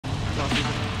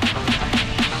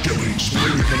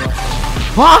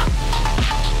Ha?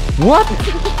 What?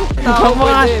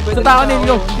 Sa tao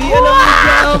ninyo. Hindi alam ni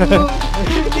Jamu.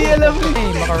 Hindi alam ni. Hey,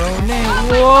 macaroni.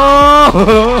 Wow!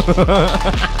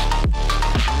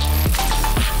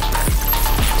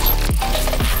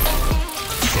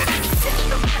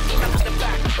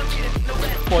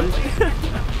 Paul.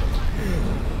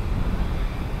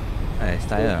 Ayos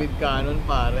tayo. Stupid cannon,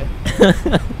 pare.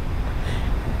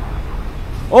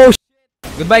 Oh shit!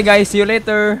 Goodbye guys, see you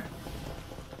later.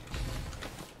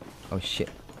 Oh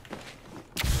shit.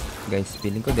 Guys,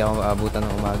 feeling ko di ako maabutan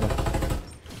ng umaga.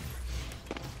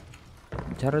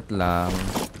 Charot lang.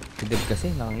 Hidib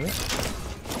kasi, nakangya.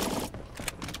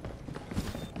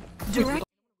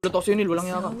 Luto si Neil, walang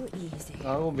yaka.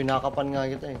 Ako, binakapan nga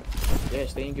kita eh.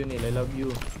 Yes, thank you Neil, I love you.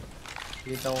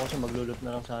 Kita ko kasi maglulot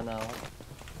na lang sana ako.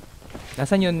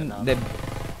 Nasaan yun, Deb?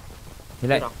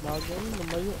 Hila.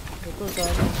 Lumayo. Ito,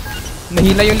 sana.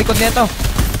 Nahila yung likod nito.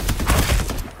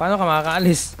 Paano ka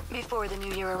makakaalis? Before the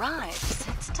new year arrives,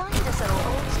 it's time to settle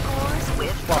old scores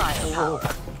with firepower.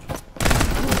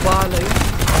 Bahala yun.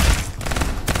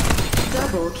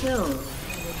 Double kill.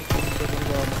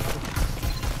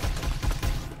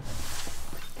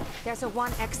 There's a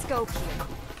 1x scope here.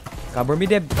 Cover me,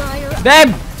 Deb.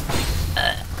 Deb!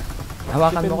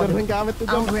 Hawakan mo ko.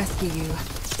 I'll rescue you.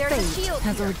 There's a shield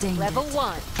has ordained. Level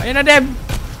 1. Ayun na, Deb!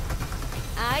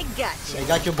 I got you. I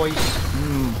got you, boys.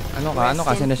 Ano ka? Ano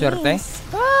ka? Sinaswerte?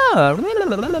 Ah!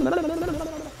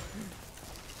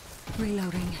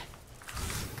 Reloading.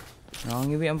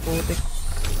 Nakangiwi ang putik.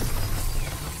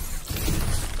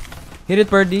 Hit it,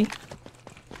 Purdy.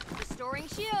 Restoring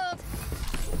shield.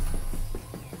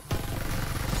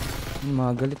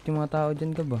 Mga galit yung mga tao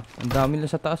dyan ka ba? Ang dami lang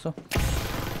sa taas oh.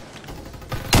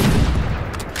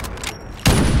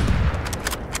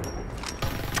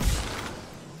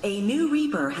 A new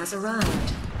Reaper has arrived.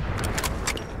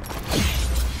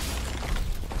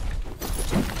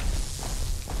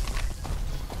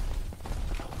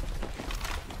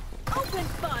 Open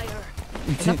fire.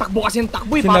 Natakbo kasi yung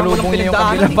takbo eh, parang walang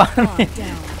pinagdaanan eh.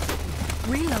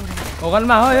 Reloading. O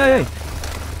kalma, hoy hoy hoy.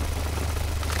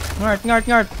 Ngart, ngart,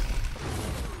 ngart.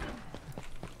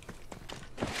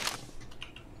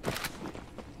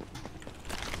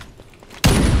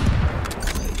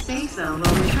 Safe zone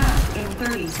will retract in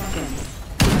 30 seconds.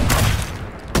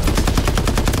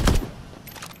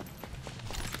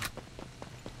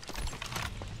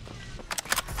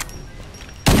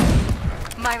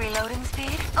 My reloading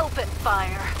speed? Open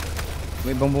fire.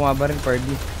 May ibang bumaba rin,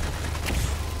 Purdy.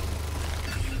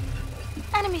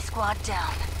 Enemy squad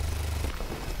down.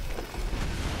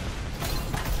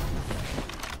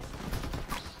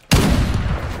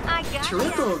 I got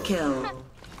triple kill.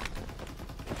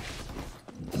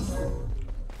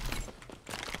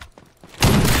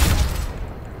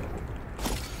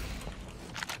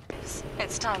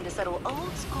 It's time to settle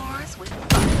old scores with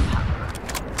firepower.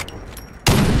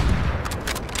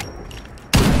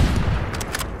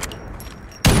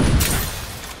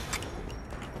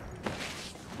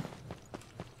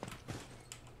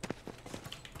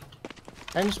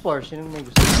 Times 4, sino may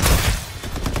gusto?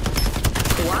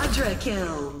 Quadra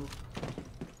kill.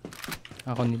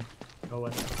 Ako nil.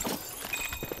 Gawan.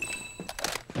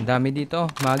 Ang dami dito oh.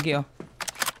 Magi oh.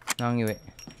 Nakangiwi.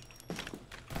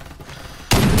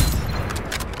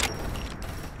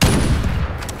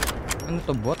 Ano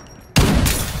to, bot?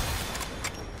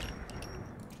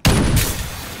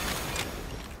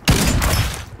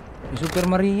 Super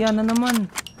Maria na naman.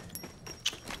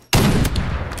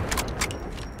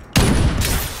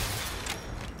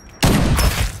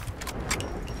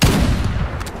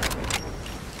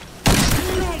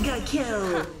 Mega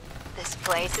kill. This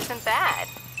place isn't bad.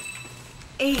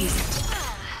 Ace.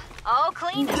 All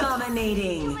clean.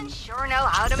 Dominating. Humans sure know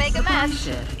how to make a mess.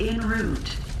 Ship en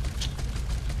route.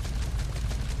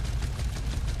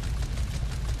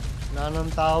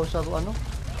 Nanong tao sa ano?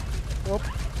 Oop.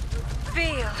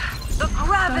 Feel the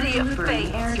gravity of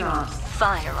fate.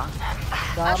 Fire on them.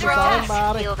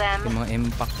 Heal them. Yung mga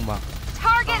impact ba?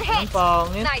 Target hit.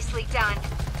 Pangit. Nicely done.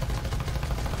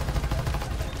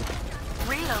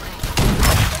 Reloading.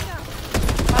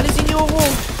 Alisin niyo ako.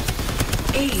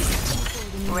 Ace.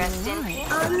 Rest in peace.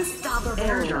 Unstoppable.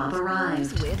 Airdrop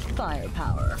arrives with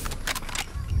firepower.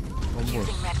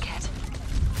 Using medkit.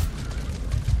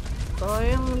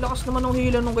 Sayang, lakas naman ng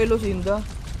hila nung kay Lucinda.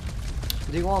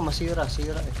 Hindi ko nga masira,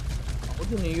 sira eh. Ako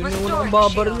dun eh, yun yung unang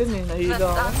babaril yun eh, nahila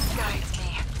ako.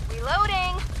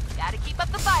 Reloading. Gotta keep up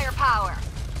the firepower.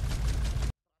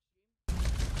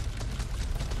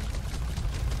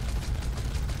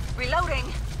 Reloading.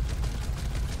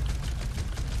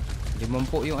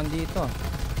 5 yung andito.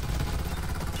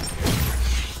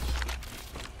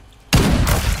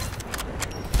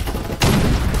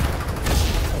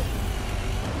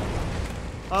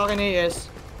 Akin na AS.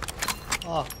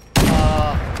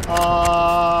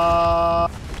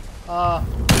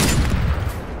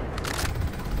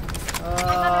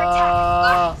 I'm under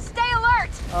attack. Stay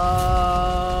alert.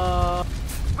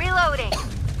 Reloading.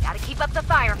 Gotta keep up the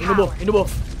firepower.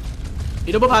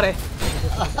 Inubo pare.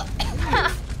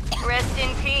 Rest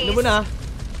in peace. Inubo na.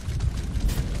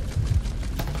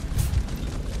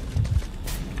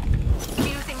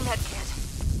 Using medkit.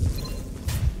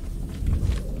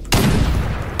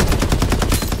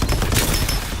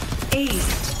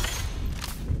 Ace.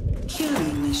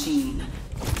 Killing machine.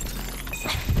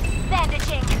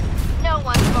 Bandaging. No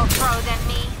one's more pro than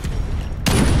me.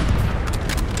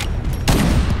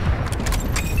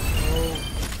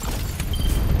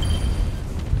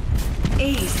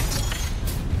 Ace.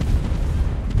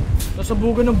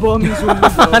 Nasabugan ng bombing zone.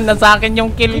 Nasa akin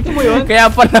yung kill. Ito mo yun? Kaya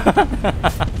pala.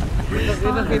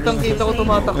 Kitang-kita ko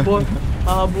tumatakbo.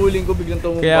 Hahabulin ko biglang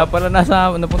tumumba. Kaya pala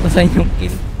napunta sa inyong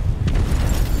kill.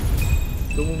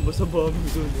 Tumumba sa bombing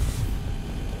zone.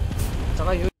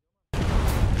 Tsaka yun.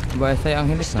 Baya sa'yo ang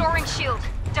hilis na. Restoring shield.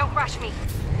 Don't rush me.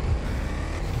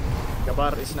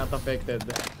 Kabar is not affected.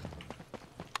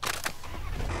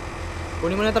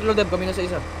 Kunin mo na 3 Deb, kami na sa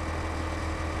isa.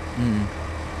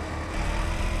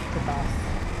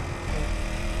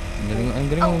 Ang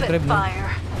galing yung Open trip na. fire.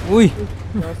 Uy!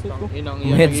 Inang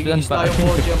May headstand pa.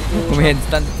 May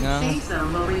headstand nga. Safe zone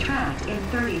will retract in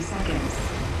 30 seconds.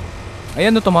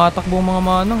 Ayan o, tumatakbo ang mga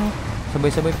manang.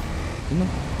 Sabay-sabay. Ano?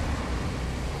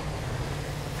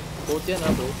 Boat yan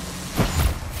bro.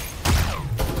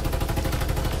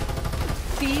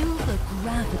 Feel the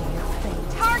gravity of fate.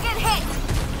 Target hit.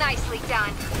 Nicely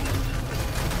done.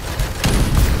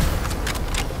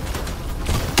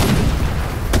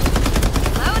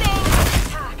 Loading.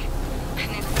 Attack. An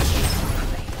inexcusable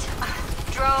fate.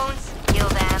 Drones. Kill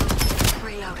them.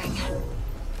 Reloading.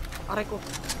 Aray ko.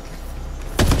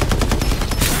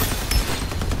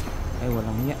 Ay,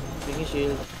 walang niya. Tingin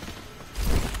shield.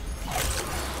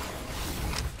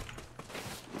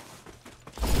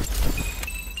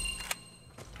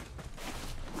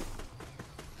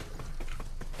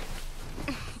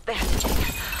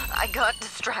 I got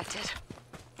distracted.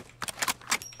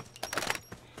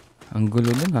 Ang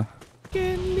gulo dun ha.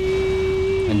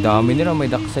 Ang dami nila, may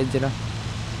dark side sila.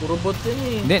 Puro bot yan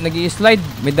eh. Hindi, nag-i-slide.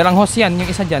 May dalang host yan, yung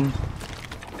isa dyan.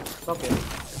 Okay.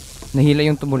 Nahila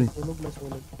yung tumol.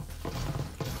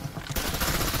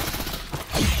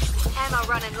 Ammo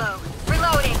running low.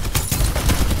 Reloading.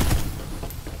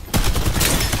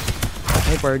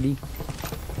 Ay, party.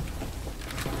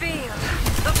 Feel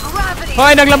the gravity.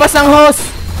 Hoy, naglabas ng host!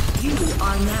 You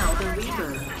are now the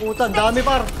Reaper. Puta, ang dami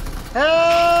par.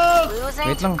 Help! Losing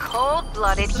Wait to lang.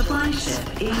 cold-blooded Supply humans. ship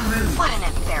en route. What an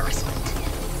embarrassment.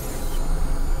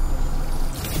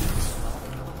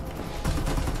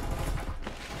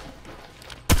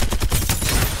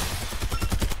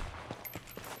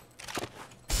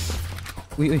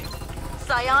 Uy, uy.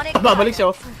 Psionic. Babalik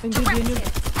siya. guidance. Directed.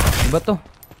 Iba to.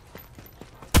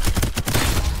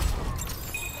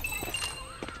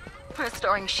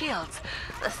 Restoring shields.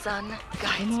 The sun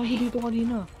guides Ano me. dito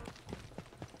kanina?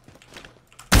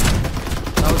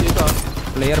 Tao dito ah.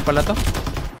 Player pala to.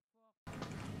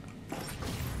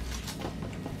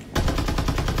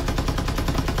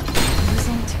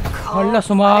 Losing to cold. Hala,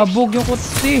 sumabog yung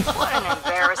kutsi. What an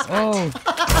embarrassment. Oh,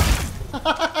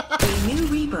 A new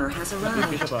Reaper has Hindi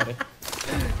arrived. siya pare.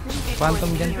 phantom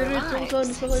dyan.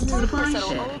 Supply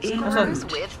ship en route.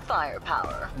 With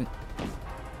firepower.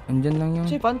 Andyan lang yung...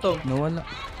 Si Phantom. Nawala.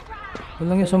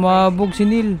 Walang yung sumabog si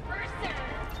Neil.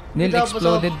 Neil Hindi dapat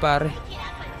exploded pare.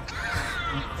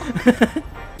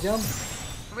 Jump.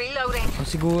 Reloading. O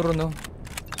siguro no.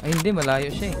 Ay hindi, malayo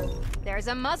siya eh. There's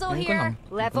a muzzle Ayun ko lang.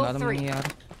 here. Level Wala namang 3. nangyayari.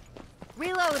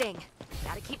 Reloading.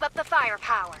 Gotta keep up the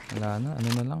firepower. Wala na, ano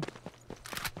na lang.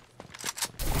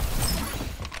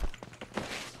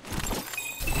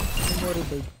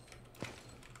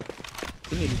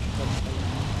 Tinil.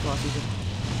 Klase siya.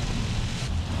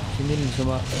 Si Neil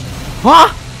Ha?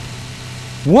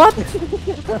 What?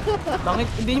 Bakit?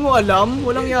 Hindi mo alam?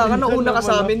 Walang yaka. Nauna ka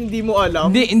sa amin, hindi mo alam.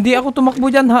 Hindi ako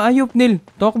tumakbo dyan ha, ayop Neil.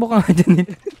 Takbo ka nga dyan Neil.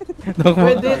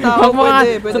 Pwede, tao, Takbo ka nga.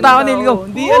 pwede. Sa tao Neil, go.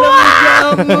 Hindi alam ni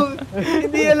Jam.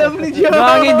 Hindi alam ni Jam.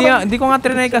 Bakit? Hindi ko nga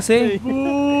trinay kasi.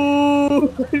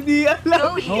 Hindi alam.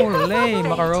 Go here. Holy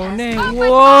macaroni.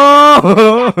 Wow!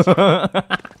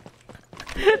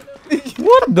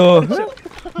 What the?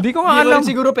 Hindi ko nga Hindi mo alam. rin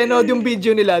siguro pinanood yung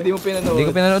video nila. Hindi mo pinanood. Hindi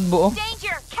ko pinanood buo.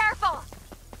 Danger. Careful.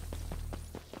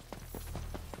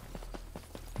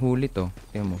 Huli to.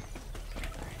 Tingnan mo.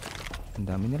 Ang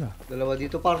dami nila. Dalawa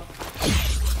dito par.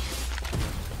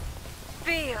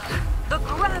 Feel the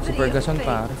Super gason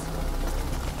pare.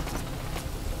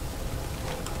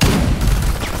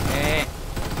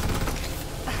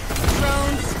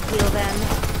 Drones, heal them.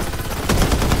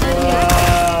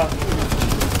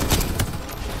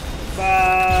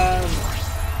 Bam!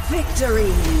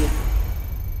 Victory!